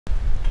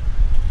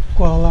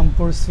Kuala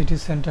Lumpur City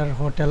Centre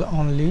hotel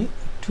only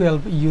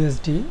 12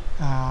 USD,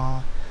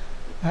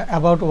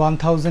 about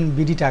 1000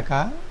 BD টাকা।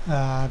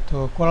 তো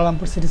Kuala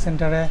Lumpur City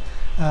Centre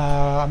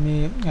আমি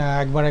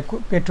একবারে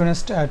Petronas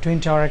Twin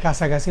Tower এর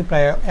কাছাকাছি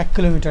প্রায় 1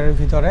 কিলোমিটারের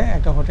ভিতরে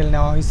একটা হোটেল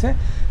নেওয়া হয়েছে,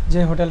 যে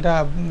হোটেলটা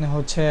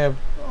হচ্ছে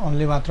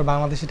অনলি মাত্র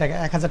বাংলাদেশি টাকা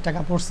 1000 টাকা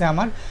পড়ছে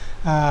আমার।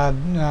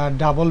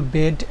 ডাবল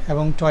বেড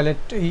এবং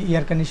টয়লেট,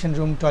 এয়ার কন্ডিশন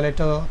রুম,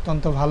 টয়লেটও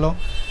অত্যন্ত ভালো।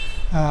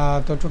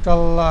 তো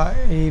টোটাল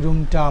এই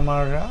রুমটা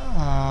আমার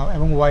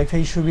এবং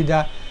ওয়াইফাই সুবিধা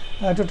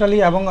টোটালি,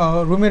 এবং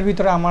রুমের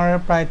ভিতরে আমার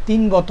প্রায়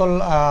 3 বোতল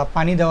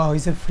পানি দেওয়া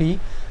হয়েছে ফ্রি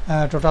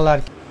টোটাল আর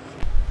কি।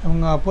 এবং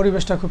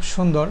পরিবেশটা খুব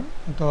সুন্দর।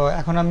 তো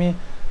এখন আমি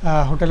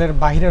হোটেলের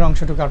বাহিরের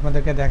অংশটুকু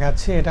আপনাদেরকে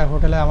দেখাচ্ছি। এটা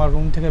হোটেলে আমার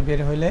রুম থেকে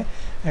বের হইলে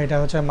এটা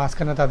হচ্ছে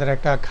মাঝখানে তাদের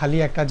একটা খালি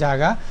একটা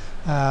জায়গা।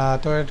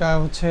 তো এটা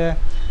হচ্ছে,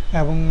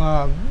 এবং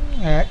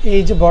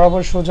এই যে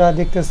বরাবর সোজা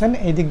দেখতেছেন,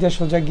 এই দিক দিয়ে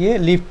সোজা গিয়ে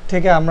লিফট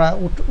থেকে আমরা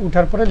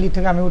উঠার পরে, লিফট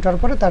থেকে আমি উঠার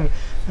পরে তার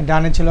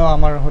ডানে ছিল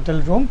আমার হোটেল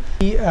রুম।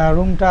 এই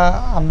রুমটা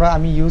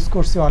আমি ইউজ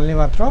করছি অনলি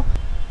মাত্র,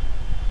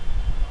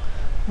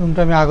 রুমটা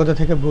আমি আগতে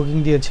থেকে বুকিং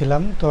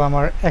দিয়েছিলাম। তো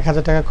আমার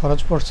 1000 টাকা খরচ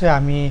পড়ছে।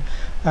 আমি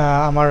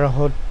আমার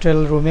হোটেল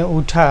রুমে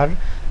উঠার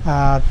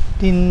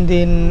 3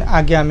 দিন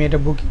আগে আমি এটা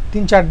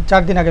বুকিং,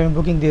 4 দিন আগে আমি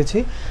বুকিং দিয়েছি।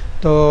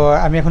 তো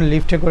আমি এখন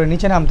লিফটে করে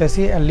নিচে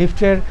নামতেছি।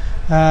 লিফটের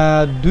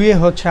 2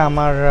 হচ্ছে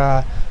আমার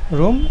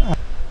রুম।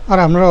 আর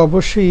আপনারা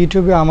অবশ্যই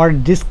ইউটিউবে আমার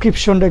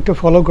ডিসক্রিপশনটা একটু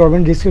ফলো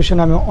করবেন।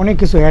 ডিসক্রিপশনে আমি অনেক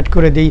কিছু অ্যাড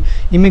করে দিই।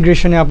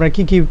 ইমিগ্রেশনে আপনার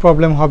কী কী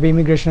প্রবলেম হবে,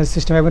 ইমিগ্রেশনের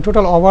সিস্টেম এবং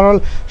টোটাল ওভারঅল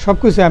সব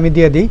কিছু আমি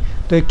দিয়ে দিই।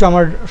 তো একটু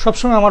আমার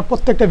সবসময় আমার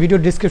প্রত্যেকটা ভিডিও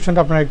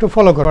ডিসক্রিপশনটা আপনারা একটু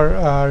ফলো করার।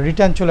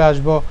 রিটার্ন চলে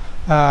আসবো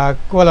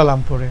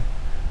কুয়ালালামপুরে।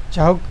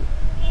 যা হোক,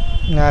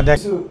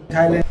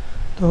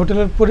 তো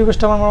হোটেলের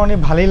পরিবেশটা আমার অনেক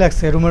ভালোই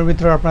লাগছে। রুমের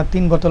ভিতরে আপনার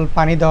 3 বোতল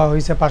পানি দেওয়া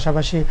হয়েছে,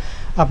 পাশাপাশি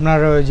আপনার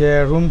ওই যে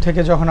রুম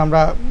থেকে যখন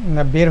আমরা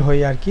বের হই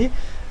আর কি,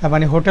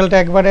 মানে হোটেলটা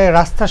একবারে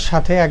রাস্তার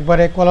সাথে,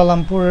 একবারে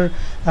কুয়ালালামপুর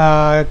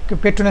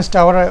পেট্রোনাস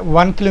টাওয়ার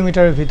 1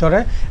 কিলোমিটারের ভিতরে,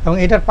 এবং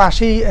এটার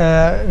পাশেই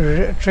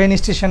ট্রেন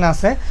স্টেশন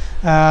আছে।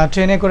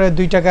 ট্রেনে করে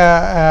 2 টাকা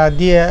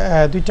দিয়ে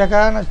 2 টাকা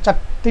না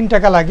 3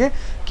 টাকা লাগে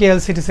KL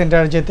সিটি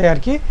সেন্টার যেতে আর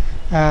কি।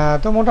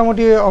 তো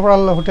মোটামুটি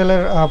ওভারঅল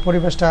হোটেলের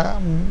পরিবেশটা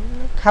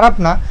খারাপ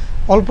না,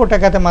 অল্প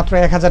টাকাতে, মাত্র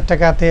 1000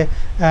 টাকাতে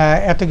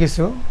এত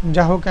কিছু।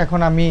 যা হোক, এখন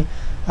আমি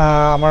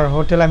আমার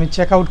হোটেল আমি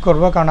চেক আউট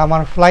করবো, কারণ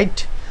আমার ফ্লাইট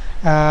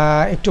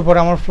একটু পরে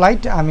আমার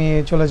ফ্লাইট, আমি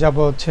চলে যাব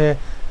হচ্ছে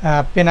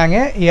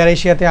পেনাংয়ে। এয়ার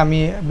এশিয়াতে আমি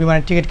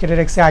বিমানের টিকিট কেটে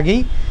রেখেছি আগেই।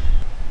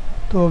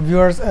 তো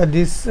viewers,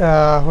 this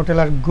hotel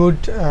R good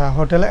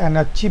hotel and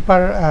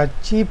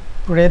chip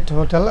rate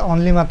hotel,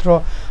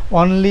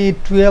 only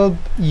 12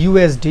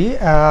 USD,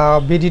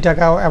 BD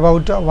টাকা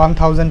about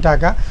 1000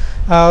 টাকা।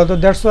 So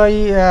that's why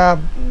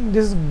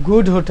this is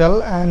good hotel,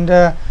 and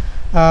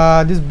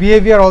this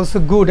behavior also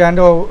good, and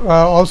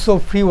also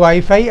free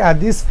Wi-Fi.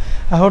 This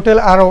hotel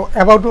are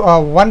about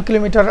 1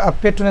 kilometer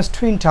Petronas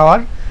Twin Tower.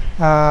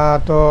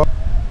 So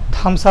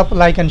thumbs up,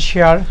 like and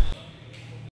share.